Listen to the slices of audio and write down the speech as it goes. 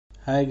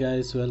Hi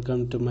guys,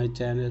 welcome to my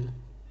channel.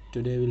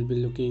 Today we'll be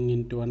looking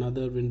into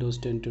another Windows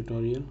 10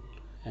 tutorial,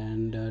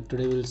 and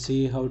today we'll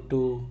see how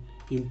to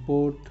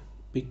import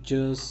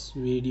pictures,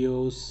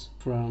 videos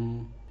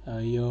from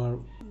your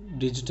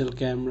digital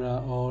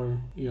camera or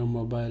your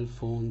mobile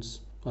phones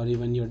or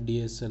even your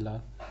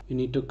DSLR. You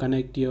need to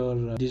connect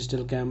your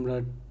digital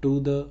camera to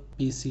the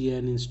PC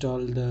and install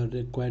the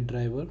required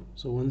driver.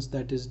 So once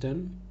that is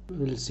done,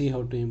 we'll see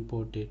how to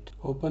import it.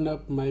 Open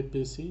up my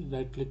PC,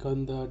 right click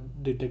on the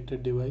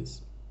detected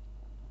device.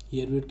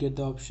 Here we'll get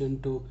the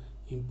option to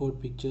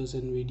import pictures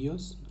and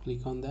videos.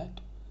 Click on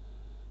that.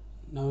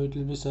 Now it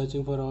will be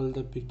searching for all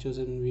the pictures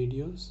and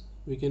videos.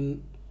 We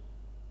can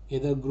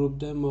either group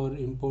them or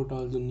import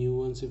all the new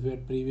ones. If we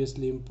had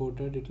previously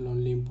imported, it will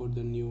only import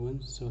the new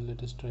ones. So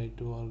let us try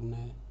to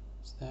organize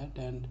that,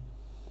 and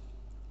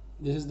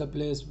this is the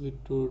place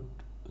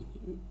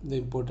the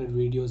imported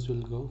videos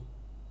will go,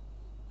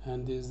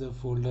 and this is the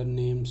folder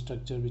name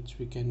structure which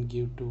we can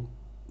give to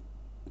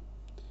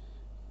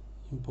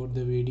import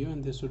the video,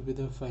 and this would be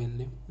the file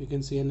name. We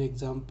can see an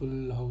example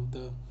how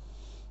the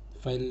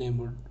file name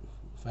would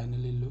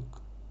finally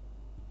look.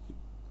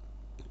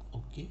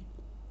 Okay,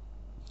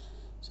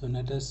 so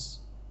let us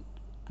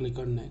click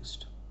on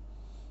next.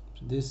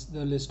 So this is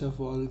the list of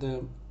all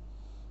the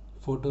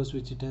photos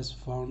which it has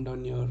found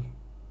on your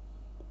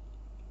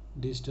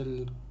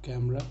digital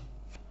camera.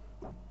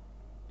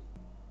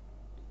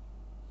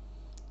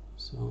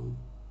 So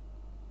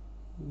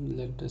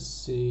let us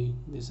see,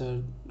 these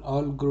are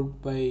all grouped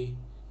by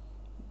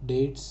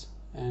dates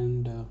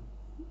and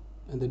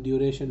the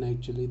duration.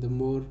 Actually, the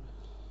more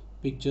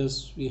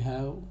pictures we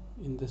have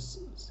in this,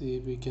 see,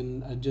 we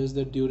can adjust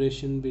the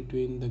duration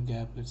between the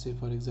gap. Let's say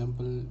for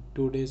example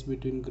 2 days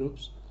between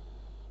groups,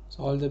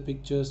 so all the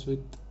pictures with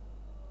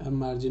a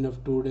margin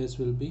of 2 days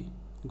will be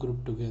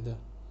grouped together.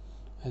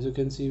 As you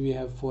can see, we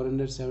have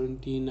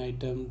 417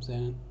 items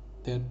and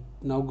they're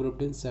now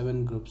grouped in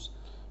 7 groups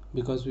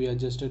because we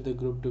adjusted the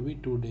group to be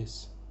 2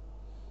 days.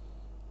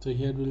 So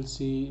here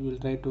we'll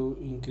try to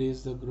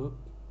increase the group.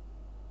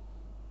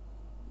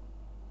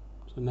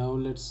 So now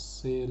let's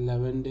say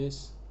 11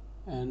 days,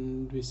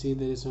 and we see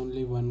there is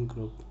only one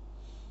group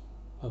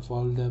of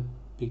all the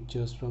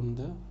pictures from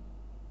the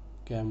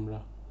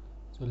camera.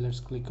 So let's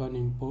click on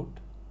import,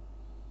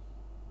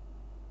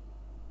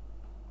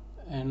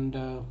 and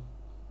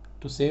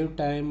to save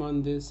time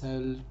on this,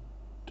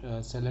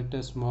 I'll select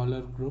a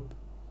smaller group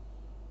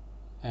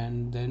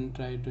and then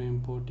try to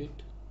import it.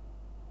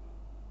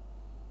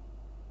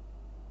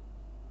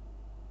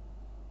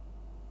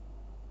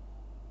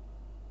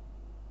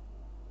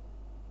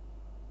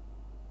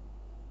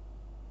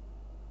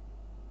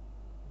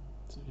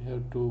 So we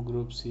have 2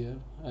 groups here.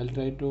 I'll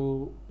try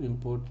to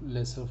import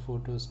lesser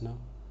photos now.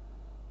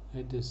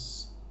 Like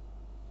this.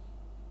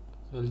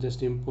 So I'll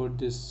just import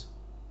this,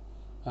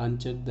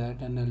 uncheck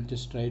that, and I'll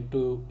just try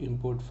to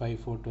import 5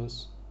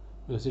 photos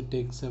because it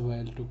takes a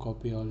while to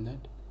copy all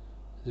that.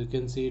 As you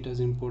can see, it has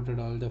imported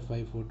all the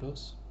 5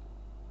 photos,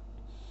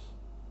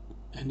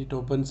 and it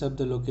opens up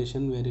the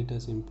location where it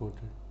has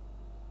imported.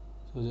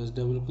 So just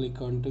double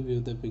click on to view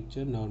the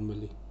picture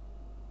normally.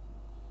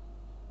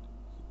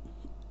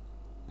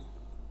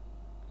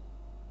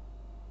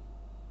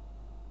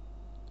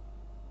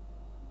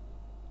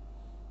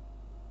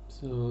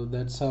 So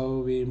that's how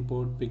we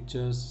import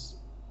pictures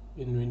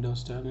in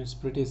Windows 10. It's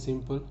pretty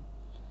simple.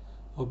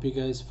 Hope you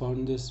guys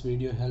found this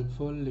video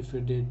helpful. If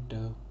you did,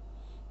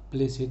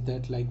 please hit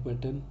that like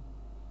button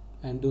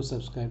and do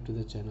subscribe to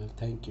the channel.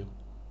 Thank you.